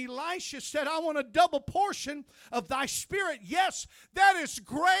want? And Elisha said, I want a double portion of thy spirit. Yes, that is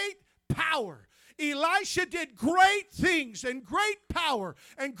great power. Elisha did great things and great power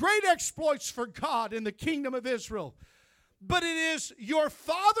and great exploits for God in the kingdom of Israel. But it is your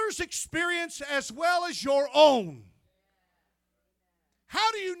father's experience as well as your own. How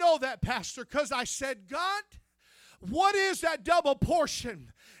do you know that, Pastor? Because I said, God, what is that double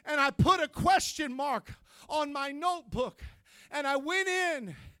portion? And I put a question mark on my notebook. And I went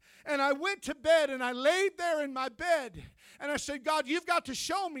in and I went to bed and I laid there in my bed. And I said, God, you've got to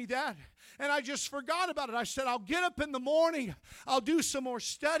show me that. And I just forgot about it. I said, I'll get up in the morning. I'll do some more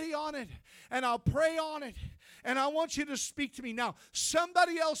study on it. And I'll pray on it. And I want you to speak to me. Now,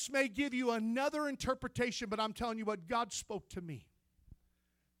 somebody else may give you another interpretation, but I'm telling you what God spoke to me.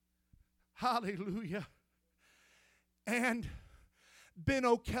 Hallelujah. And Ben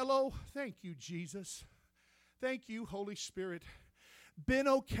Okello, thank you, Jesus. Thank you, Holy Spirit. Ben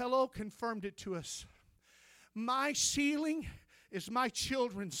Okello confirmed it to us. My ceiling is my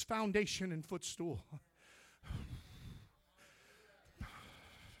children's foundation and footstool.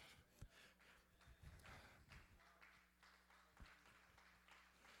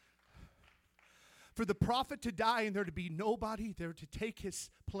 For the prophet to die and there to be nobody there to take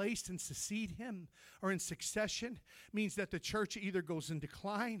his place and succeed him or in succession means that the church either goes in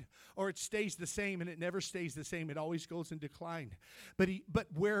decline or it stays the same, and it never stays the same. It always goes in decline. But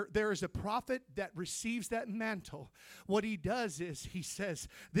where there is a prophet that receives that mantle, what he does is he says,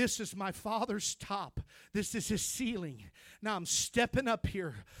 this is my father's top. This is his ceiling. Now I'm stepping up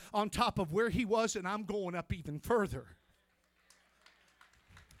here on top of where he was, and I'm going up even further.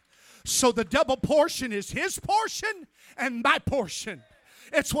 So the double portion is his portion and my portion.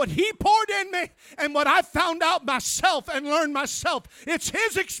 It's what he poured in me and what I found out myself and learned myself. It's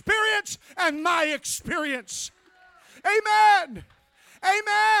his experience and my experience. Amen.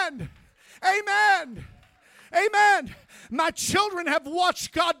 Amen. Amen. Amen. My children have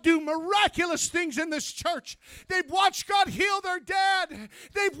watched God do miraculous things in this church. They've watched God heal their dad.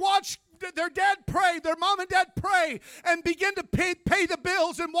 They've watched their dad pray, their mom and dad pray, and begin to pay the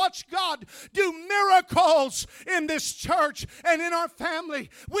bills and watch God do miracles in this church and in our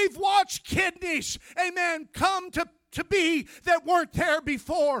family. We've watched kidneys, amen, come to be that weren't there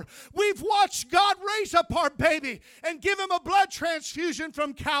before. We've watched God raise up our baby and give him a blood transfusion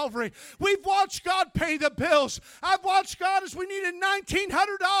from Calvary. We've watched God pay the bills. I've watched God as we needed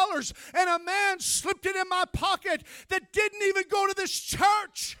 $1,900 and a man slipped it in my pocket that didn't even go to this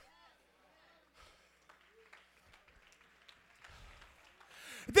church.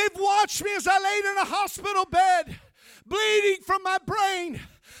 They've watched me as I laid in a hospital bed, bleeding from my brain,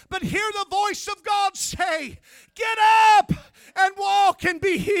 but hear the voice of God say, get up and walk and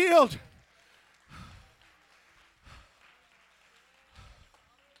be healed.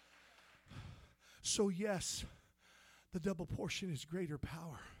 So yes, the double portion is greater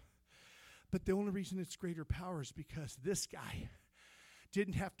power. But the only reason it's greater power is because this guy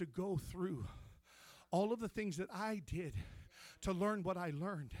didn't have to go through all of the things that I did to learn what I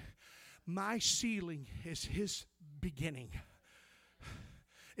learned. My ceiling is his beginning.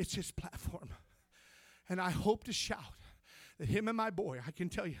 It's his platform. And I hope to shout that him and my boy, I can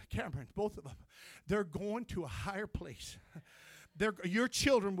tell you, Cameron, both of them, they're going to a higher place. Your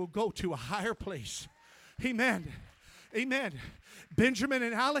children will go to a higher place. Amen. Amen. Benjamin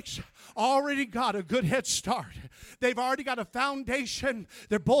and Alex already got a good head start. They've already got a foundation.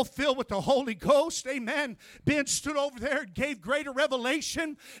 They're both filled with the Holy Ghost. Amen. Ben stood over there and gave greater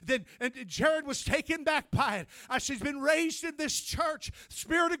revelation than Jared was taken back by it. I said, he's been raised in this church. The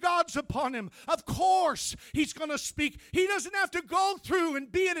Spirit of God's upon him. Of course, he's going to speak. He doesn't have to go through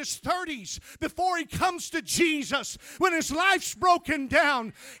and be in his 30s before he comes to Jesus when his life's broken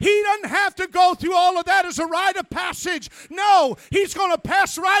down. He doesn't have to go through all of that as a rite of passage. No, he's going to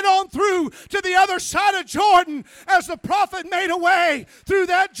pass right on through to the other side of Jordan as the prophet made a way through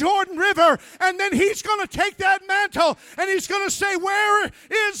that Jordan River. And then he's going to take that mantle and he's going to say, where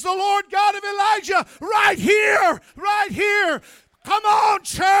is the Lord God of Elijah? Right here, right here. Come on,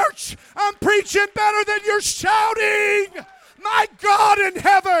 church. I'm preaching better than you're shouting. My God in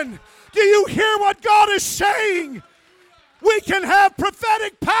heaven, do you hear what God is saying? We can have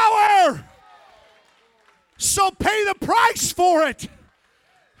prophetic power. So pay the price for it.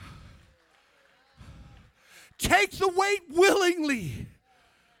 Take the weight willingly.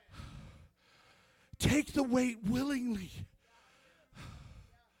 Take the weight willingly.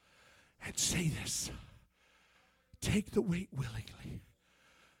 And say this. take the weight willingly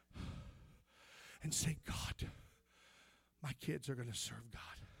and say, God, my kids are going to serve God.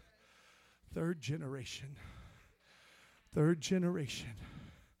 Third generation. Third generation.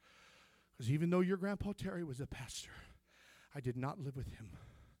 Because even though your Grandpa Terry was a pastor, I did not live with him.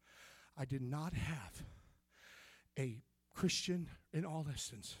 I did not have a Christian in all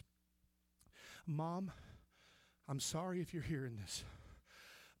essence. Mom, I'm sorry if you're hearing this,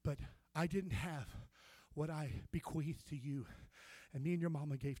 but I didn't have what I bequeathed to you and me and your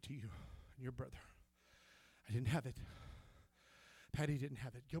mama gave to you and your brother. I didn't have it. Patty didn't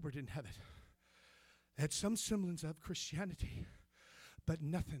have it. Gilbert didn't have it. They had some semblance of Christianity, but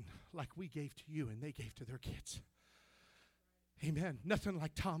nothing like we gave to you and they gave to their kids. Amen. Nothing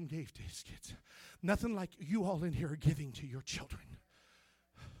like Tom gave to his kids. Nothing like you all in here are giving to your children.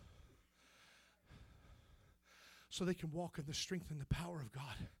 So they can walk in the strength and the power of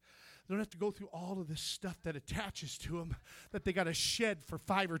God. They don't have to go through all of this stuff that attaches to them that they got to shed for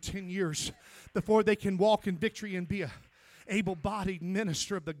 5 or 10 years before they can walk in victory and be a able-bodied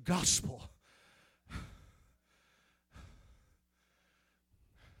minister of the gospel.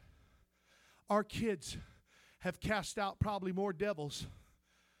 Our kids have cast out probably more devils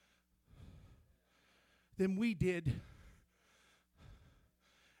than we did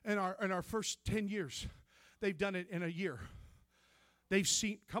in our first 10 years. They've done it in a year. They've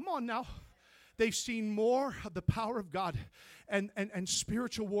seen, come on now, they've seen more of the power of God and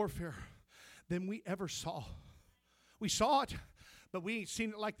spiritual warfare than we ever saw. We saw it, but we ain't seen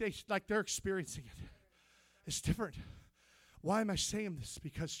it like they're experiencing it. It's different. Why am I saying this?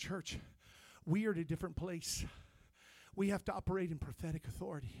 Because, church, we are at a different place. We have to operate in prophetic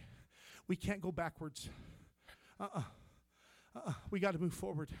authority. We can't go backwards. We got to move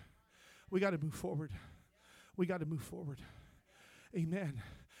forward. We got to move forward. We got to move forward. Amen.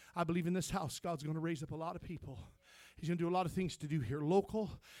 I believe in this house, God's going to raise up a lot of people. He's going to do a lot of things to do here local,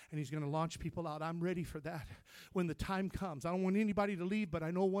 and he's going to launch people out. I'm ready for that when the time comes. I don't want anybody to leave, but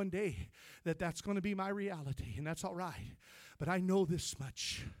I know one day that that's going to be my reality, and that's all right. But I know this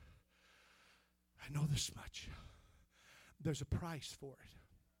much. I know this much. There's a price for it.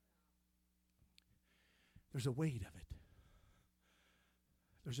 There's a weight of it.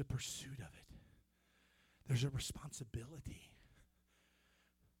 There's a pursuit of it. There's a responsibility.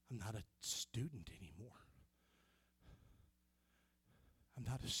 I'm not a student anymore. I'm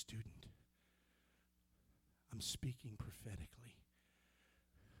not a student. I'm speaking prophetically.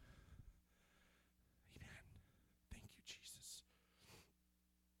 Amen. Thank you, Jesus.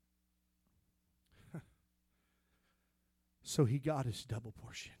 So he got his double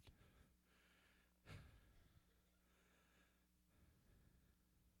portion.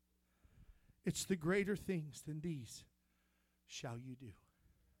 It's the greater things than these shall you do.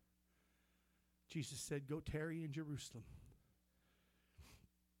 Jesus said, go tarry in Jerusalem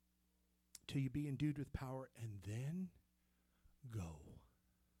till you be endued with power, and then go.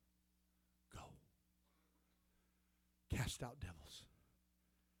 Go. Cast out devils.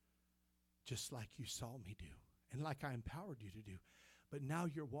 Just like you saw me do, and like I empowered you to do. But now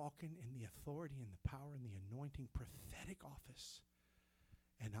you're walking in the authority and the power and the anointing prophetic office.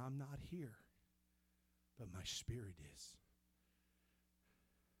 And I'm not here, but my spirit is.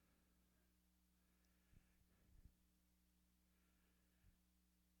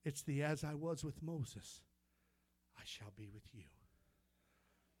 It's the as I was with Moses, I shall be with you.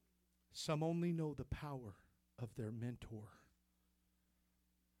 Some only know the power of their mentor.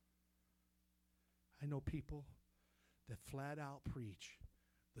 I know people that flat out preach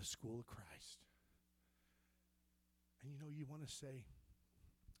the school of Christ. And you want to say,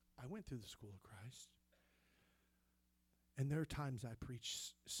 I went through the school of Christ. And there are times I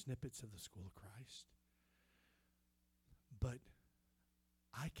preach snippets of the school of Christ. But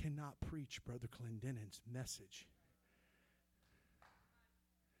I cannot preach Brother Clendenin's message.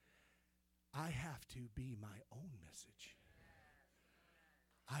 I have to be my own message.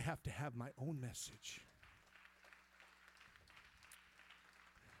 I have to have my own message.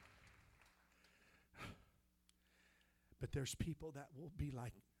 But there's people that will be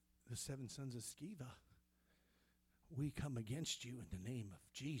like the 7 sons of Sceva. We come against you in the name of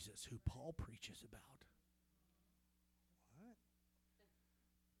Jesus, who Paul preaches about. What?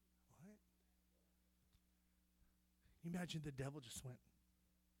 You imagine the devil just went.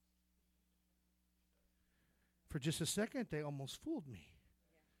 For just a second, they almost fooled me.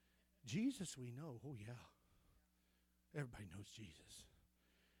 Jesus, we know. Oh, yeah. Everybody knows Jesus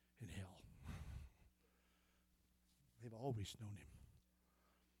in hell. They've always known him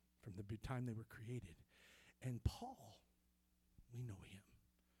from the time they were created. And Paul, we know him.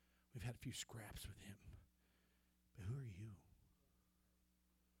 We've had a few scraps with him. Who are you?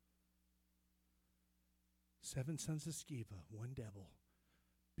 7 sons of Sceva, 1 devil.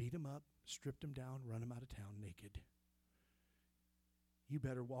 Beat him up, stripped him down, run him out of town naked. You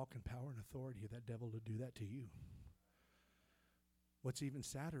better walk in power and authority of that devil to do that to you. What's even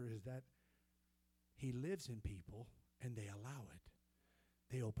sadder is that he lives in people and they allow it.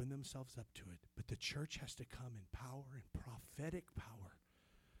 They open themselves up to it. But the church has to come in power and prophetic power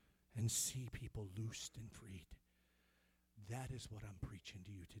and see people loosed and freed. That is what I'm preaching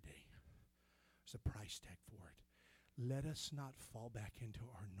to you today. There's a price tag for it. Let us not fall back into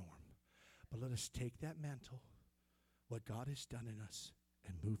our norm, but let us take that mantle, what God has done in us,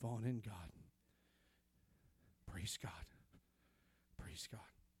 and move on in God. Praise God. Praise God.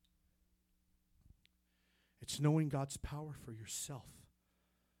 It's knowing God's power for yourself.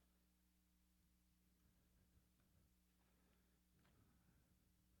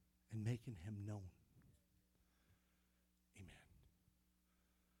 And making him known. Amen.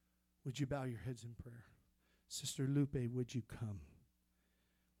 Would you bow your heads in prayer? Sister Lupe, would you come?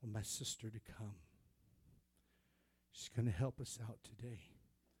 I want my sister to come. She's going to help us out today.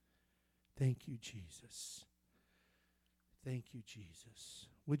 Thank you, Jesus. Thank you, Jesus.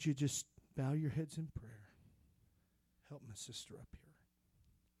 Would you just bow your heads in prayer? Help my sister up here.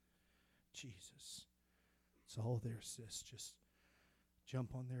 Jesus. It's all there, sis. Just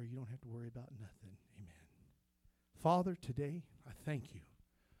jump on there. You don't have to worry about nothing. Amen. Father, today I thank you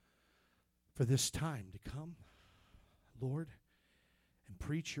for this time to come, Lord, and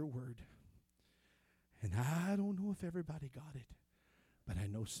preach your word. And I don't know if everybody got it, but I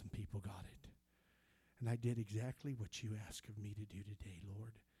know some people got it. And I did exactly what you asked of me to do today,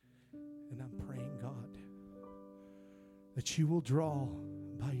 Lord. And I'm praying, God, that you will draw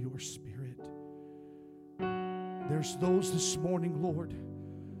by your Spirit. There's those this morning, Lord,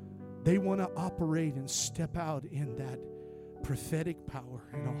 they want to operate and step out in that prophetic power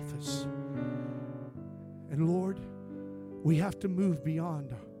and office. And Lord, we have to move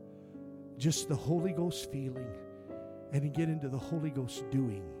beyond just the Holy Ghost feeling and get into the Holy Ghost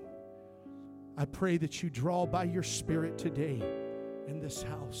doing. I pray that you draw by your Spirit today in this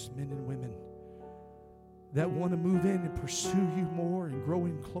house, men and women, that want to move in and pursue you more and grow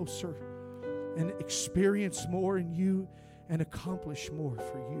in closer and experience more in you and accomplish more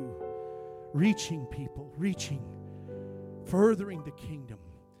for you. Reaching people, furthering the kingdom.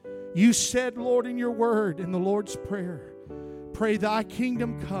 You said, Lord, in your word, in the Lord's Prayer, pray thy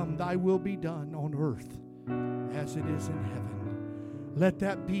kingdom come, thy will be done on earth as it is in heaven. Let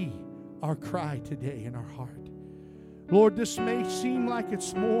that be our cry today in our heart. Lord, this may seem like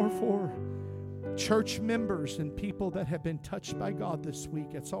it's more for church members and people that have been touched by God this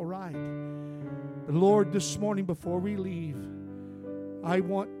week. It's all right. But Lord, this morning before we leave,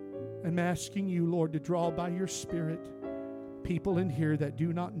 I'm asking you, Lord, to draw by your Spirit people in here that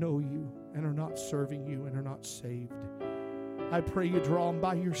do not know you and are not serving you and are not saved. I pray you draw them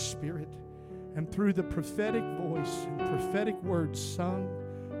by your Spirit, and through the prophetic voice and prophetic words sung,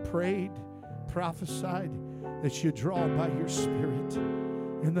 prayed, prophesied, that you draw by your Spirit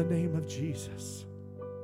in the name of Jesus.